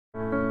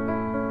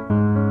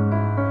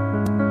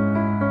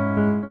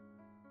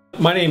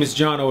My name is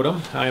John Odom.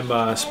 I'm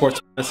a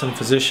sports medicine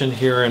physician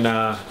here in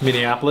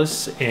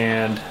Minneapolis,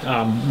 and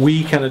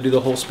we kind of do the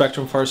whole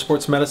spectrum for our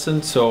sports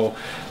medicine. So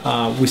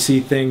we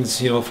see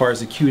things, as far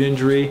as acute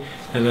injury,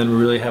 and then we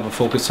really have a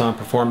focus on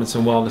performance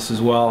and wellness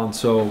as well. And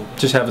so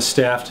just have a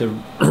staff to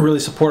really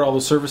support all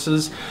those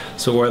services.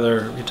 So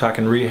whether you're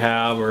talking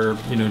rehab or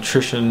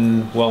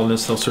nutrition,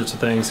 wellness, those sorts of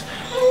things,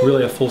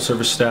 really a full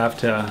service staff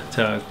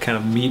to kind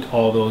of meet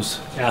all those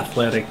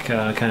athletic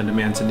kind of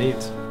demands and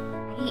needs.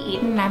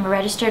 Eden. I'm a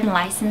registered and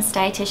licensed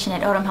dietitian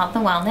at Odom Health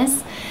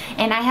Wellness,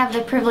 and I have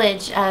the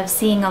privilege of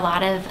seeing a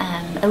lot of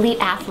elite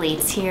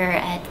athletes here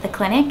at the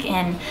clinic,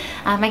 and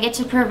I get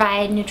to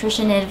provide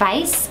nutrition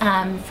advice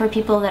for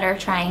people that are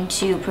trying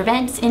to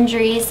prevent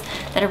injuries,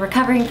 that are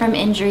recovering from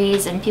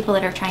injuries, and people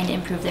that are trying to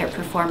improve their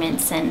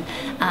performance and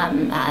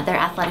their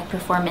athletic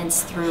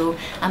performance through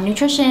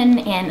nutrition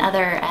and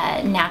other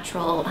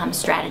natural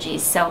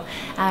strategies. So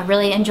I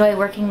really enjoy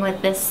working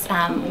with this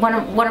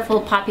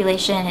wonderful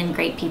population and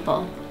great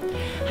people.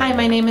 Hi,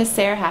 my name is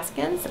Sarah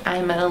Haskins.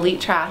 I'm an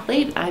elite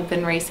triathlete. I've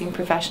been racing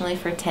professionally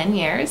for 10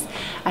 years.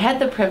 I had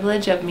the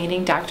privilege of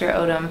meeting Dr.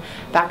 Odom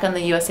back on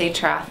the USA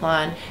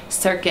Triathlon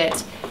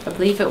circuit. I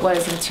believe it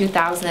was in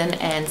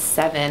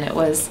 2007. It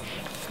was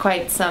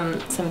quite some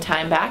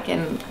time back,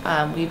 and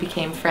we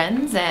became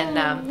friends. And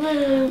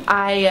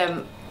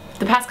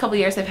the past couple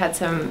years I've had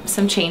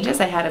some changes.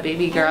 I had a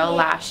baby girl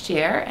last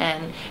year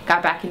and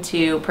got back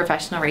into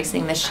professional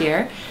racing this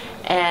year.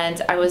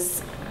 And I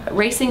was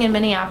racing in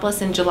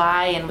Minneapolis in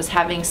July and was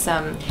having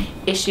some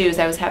issues.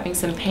 I was having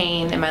some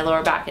pain in my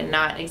lower back and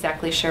not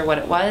exactly sure what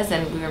it was,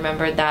 and we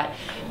remembered that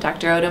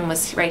Dr. Odom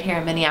was right here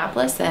in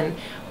Minneapolis, and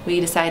we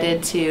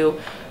decided to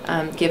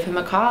give him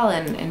a call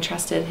and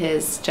trusted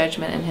his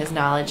judgment and his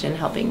knowledge in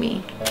helping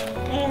me.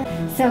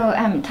 So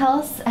tell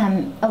us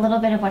a little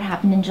bit of what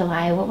happened in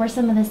July. What were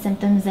some of the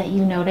symptoms that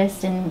you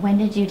noticed, and when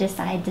did you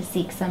decide to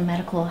seek some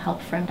medical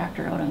help from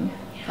Dr. Odom?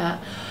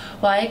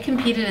 Well, I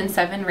competed in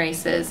 7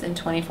 races in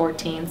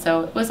 2014,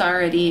 so it was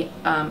already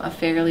a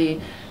fairly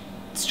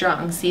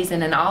strong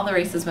season, and all the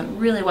races went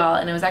really well.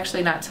 And it was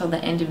actually not till the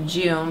end of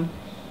June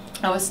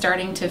I was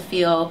starting to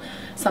feel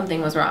something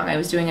was wrong. I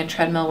was doing a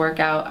treadmill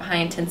workout, high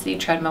intensity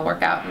treadmill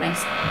workout, and I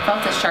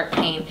felt a sharp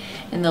pain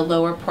in the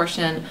lower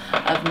portion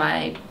of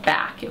my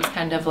back. It was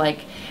kind of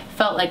like,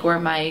 felt like where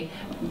my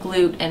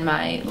glute and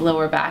my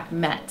lower back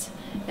met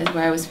is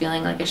where I was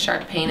feeling like a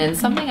sharp pain, and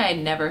something I had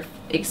never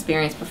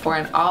experienced before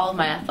in all of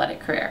my athletic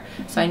career.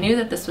 So I knew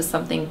that this was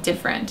something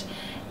different,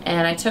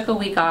 and I took a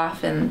week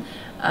off, and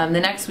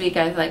the next week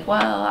I was like,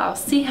 well, I'll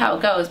see how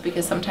it goes,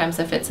 because sometimes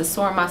if it's a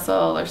sore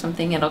muscle or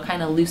something, it'll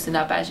kind of loosen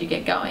up as you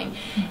get going.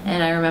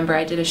 And I remember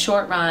I did a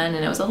short run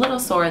and it was a little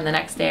sore, and the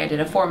next day I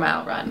did a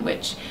 4-mile run,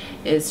 which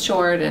is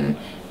short and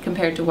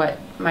compared to what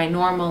my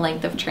normal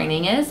length of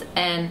training is,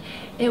 and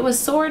it was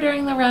sore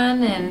during the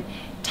run and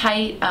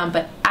tight,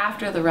 but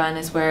after the run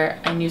is where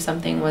I knew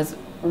something was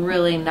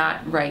really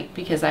not right,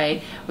 because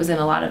I was in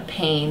a lot of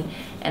pain,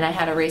 and I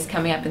had a race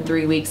coming up in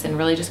 3 weeks and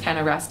really just kind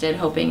of rested,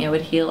 hoping it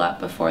would heal up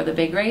before the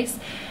big race.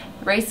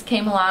 The race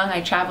came along,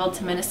 I traveled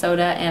to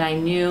Minnesota, and I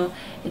knew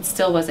it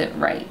still wasn't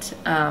right.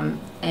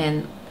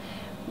 And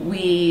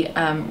we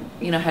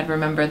had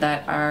remembered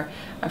that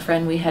a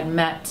friend we had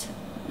met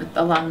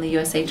along the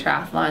USA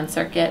Triathlon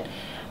circuit,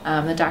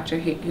 the doctor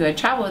who had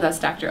traveled with us,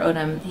 Dr.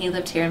 Odom, he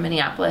lived here in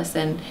Minneapolis,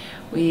 and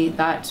we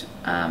thought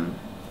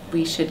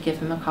we should give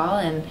him a call,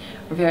 and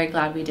we're very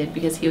glad we did,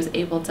 because he was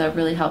able to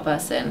really help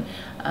us and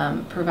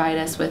provide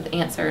us with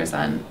answers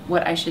on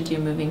what I should do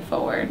moving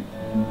forward.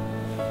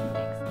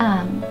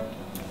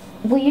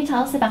 Will you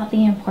tell us about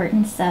the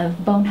importance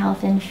of bone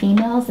health in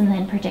females, and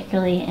then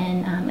particularly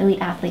in elite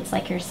athletes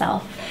like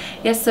yourself?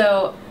 Yes,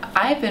 so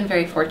I've been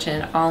very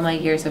fortunate all my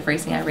years of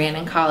racing. I ran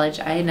in college.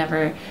 I had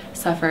never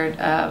suffered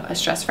a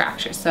stress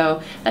fracture,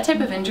 so that type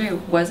of injury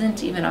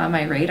wasn't even on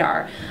my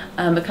radar.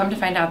 But come to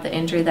find out, the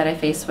injury that I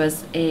faced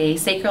was a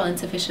sacral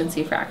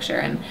insufficiency fracture,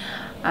 and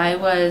I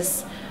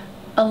was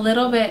a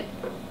little bit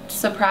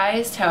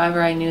surprised.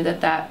 However, I knew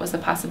that that was a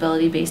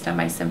possibility based on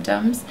my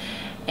symptoms.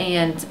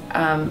 And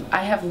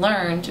I have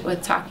learned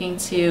with talking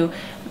to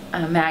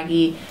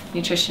Maggie,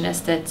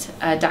 nutritionist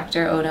at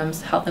Dr.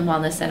 Odom's Health and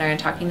Wellness Center, and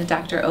talking to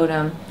Dr.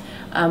 Odom,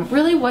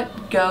 really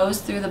what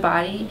goes through the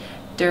body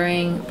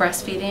during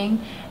breastfeeding,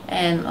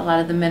 and a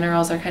lot of the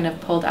minerals are kind of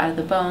pulled out of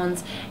the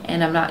bones,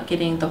 and I'm not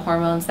getting the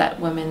hormones that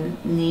women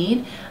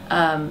need.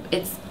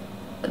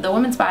 The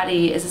woman's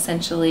body is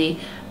essentially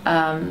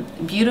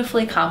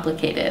beautifully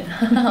complicated,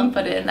 I'll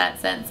put it in that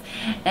sense,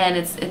 and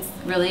it's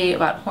really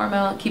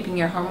about keeping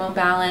your hormone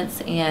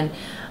balance, and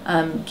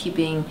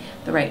keeping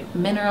the right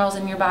minerals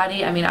in your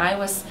body. I mean, I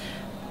was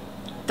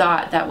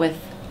thought that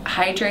with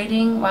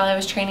hydrating while I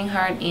was training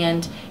hard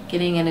and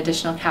getting in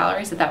additional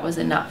calories, that was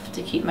enough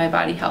to keep my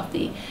body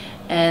healthy,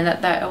 and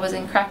that I was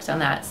incorrect on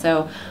that.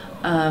 So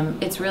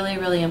it's really,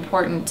 really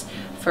important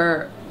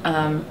for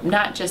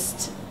not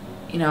just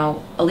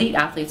elite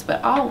athletes,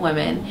 but all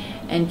women,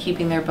 and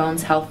keeping their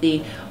bones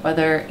healthy,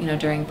 whether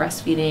during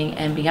breastfeeding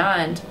and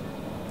beyond,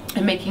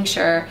 and making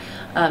sure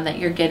that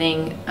you're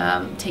getting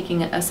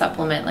taking a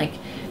supplement. Like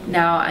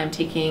now I'm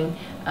taking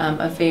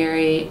a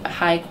very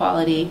high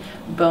quality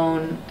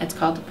bone, it's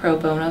called the Pro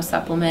Bono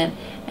supplement,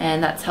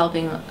 and that's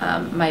helping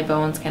my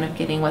bones kind of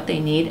getting what they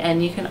need.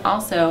 And you can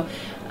also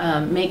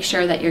make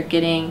sure that you're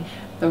getting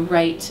the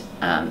right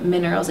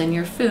minerals in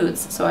your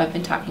foods. So I've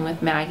been talking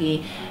with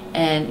Maggie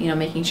and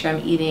making sure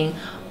I'm eating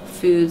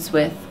foods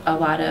with a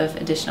lot of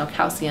additional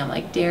calcium,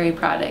 like dairy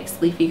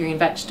products, leafy green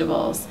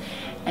vegetables,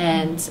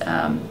 and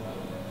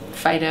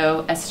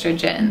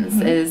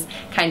phytoestrogens is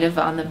kind of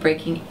on the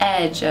breaking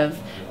edge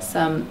of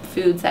some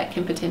foods that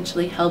can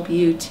potentially help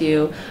you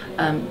to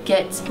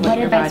get what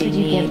your advice body would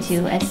you needs.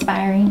 give to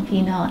aspiring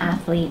female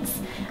athletes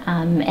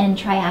and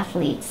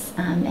triathletes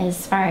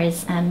as far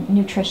as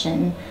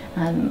nutrition?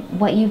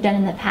 What you've done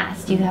in the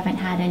past, you haven't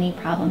had any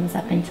problems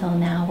up until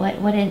now.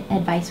 What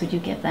advice would you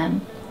give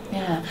them?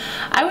 Yeah,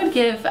 I would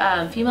give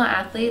female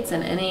athletes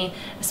and any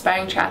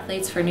aspiring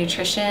triathletes for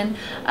nutrition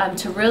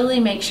to really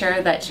make sure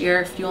that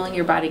you're fueling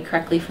your body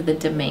correctly for the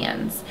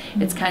demands.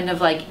 It's kind of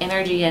like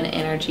energy in,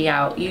 energy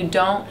out. You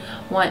don't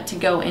want to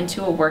go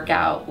into a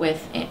workout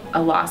with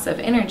a loss of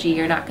energy.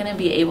 You're not going to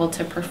be able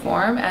to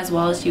perform as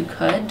well as you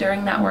could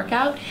during that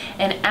workout.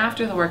 And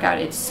after the workout,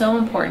 it's so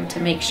important to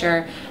make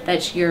sure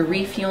that you're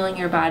refueling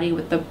your body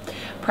with the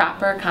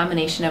proper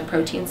combination of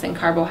proteins and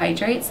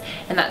carbohydrates,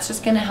 and that's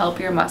just going to help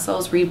your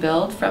muscles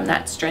rebuild from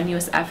that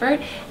strenuous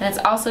effort, and it's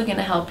also going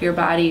to help your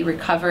body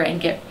recover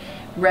and get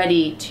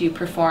ready to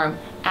perform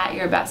at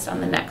your best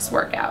on the next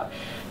workout.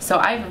 So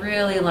I've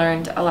really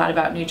learned a lot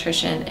about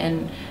nutrition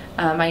in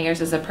my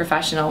years as a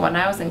professional. When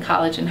I was in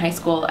college and high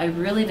school, I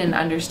really didn't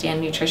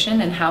understand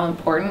nutrition and how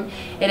important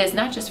it is,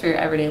 not just for your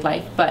everyday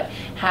life, but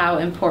how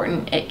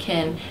important it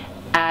can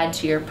add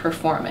to your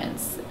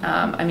performance.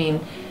 I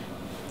mean,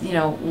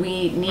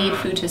 we need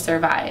food to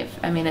survive.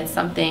 I mean, it's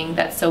something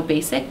that's so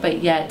basic,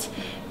 but yet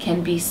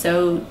can be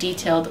so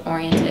detailed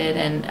oriented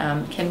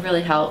and can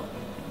really help.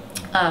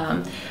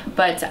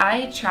 But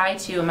I try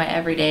to, in my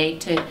everyday,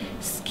 to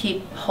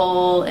keep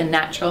whole and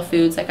natural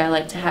foods. Like I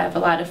like to have a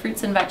lot of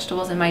fruits and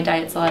vegetables in my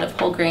diets, a lot of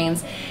whole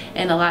grains,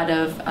 and a lot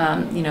of,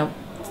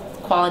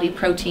 quality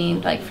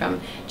protein, like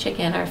from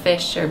chicken or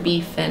fish or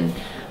beef, and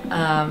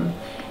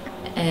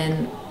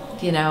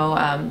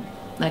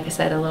like I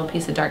said, a little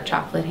piece of dark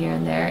chocolate here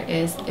and there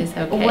is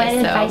okay. What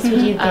advice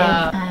would you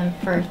give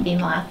for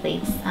female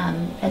athletes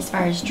as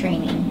far as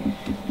training?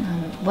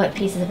 What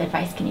pieces of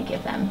advice can you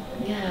give them?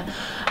 Yeah,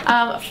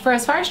 for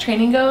as far as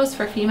training goes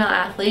for female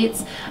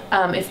athletes,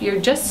 if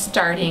you're just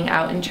starting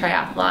out in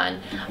triathlon,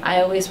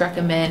 I always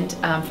recommend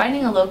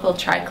finding a local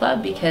tri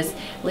club, because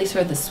at least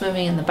for the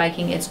swimming and the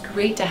biking, it's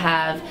great to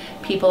have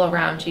people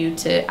around you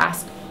to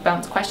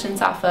bounce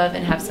questions off of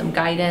and have some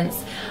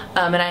guidance.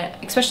 And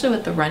especially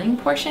with the running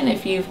portion,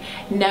 if you've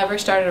never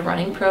started a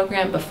running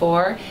program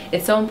before,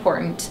 it's so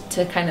important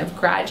to kind of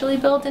gradually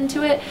build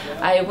into it.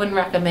 I wouldn't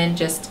recommend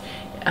just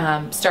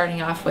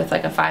starting off with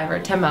like a 5 or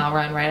 10 mile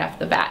run right off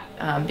the bat,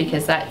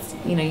 because that's,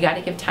 you got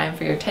to give time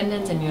for your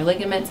tendons and your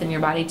ligaments and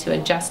your body to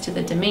adjust to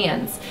the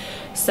demands.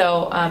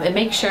 So and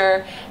make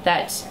sure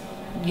that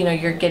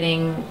you're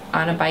getting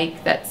on a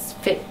bike that's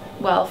fit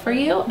well for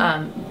you.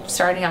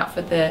 Starting out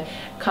with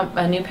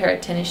a new pair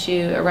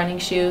of running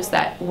shoes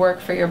that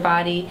work for your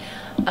body.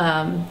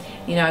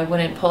 I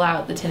wouldn't pull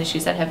out the tennis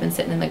shoes that have been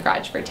sitting in the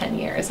garage for 10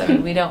 years. I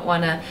mean, we don't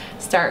want to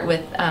start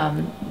with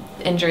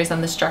injuries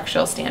on the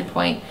structural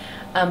standpoint.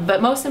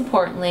 But most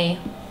importantly,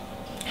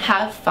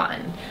 have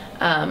fun.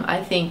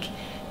 I think,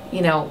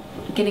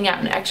 getting out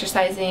and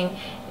exercising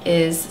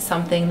is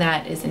something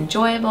that is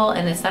enjoyable,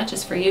 and it's not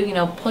just for you.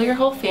 Pull your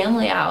whole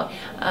family out,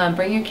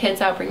 bring your kids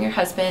out, bring your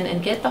husband,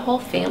 and get the whole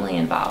family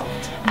involved.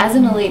 As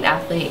an elite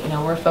athlete,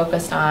 we're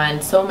focused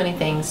on so many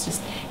things,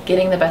 just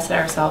getting the best of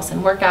ourselves in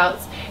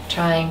workouts,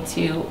 trying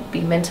to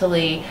be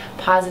mentally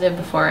positive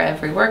before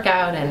every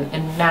workout,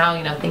 and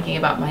now, thinking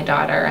about my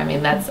daughter. I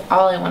mean, that's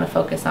all I want to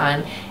focus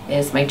on,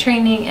 is my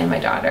training and my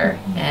daughter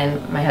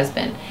and my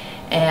husband.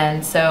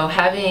 And so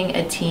having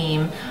a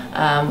team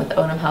with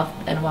Odom Health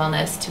and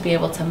Wellness to be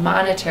able to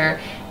monitor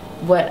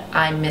what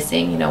I'm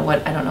missing, I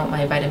don't know what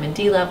my vitamin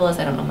D level is,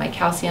 I don't know my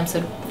calcium,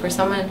 so for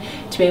someone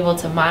to be able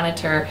to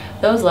monitor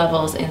those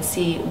levels and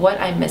see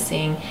what I'm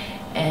missing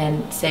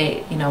and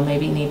say,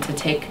 maybe need to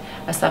take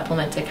a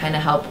supplement to kind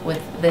of help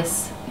with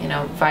this,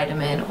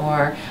 vitamin,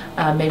 or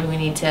maybe we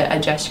need to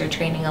adjust your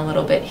training a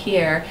little bit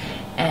here.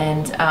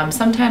 And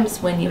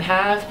sometimes when you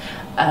have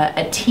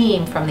a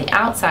team from the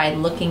outside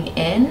looking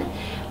in,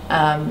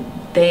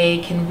 they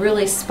can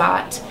really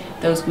spot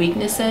those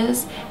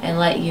weaknesses and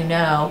let you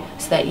know,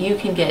 so that you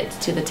can get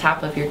to the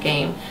top of your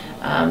game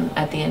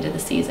at the end of the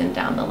season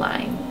down the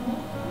line.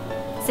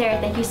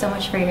 Sarah, thank you so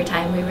much for your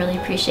time. We really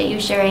appreciate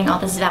you sharing all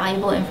this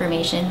valuable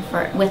information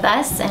with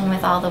us and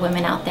with all the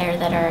women out there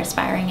that are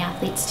aspiring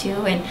athletes too.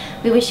 And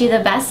we wish you the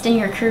best in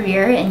your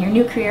career and your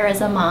new career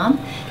as a mom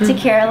to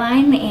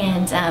Caroline.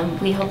 And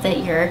we hope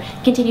that your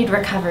continued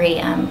recovery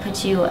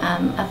puts you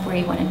up where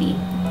you want to be.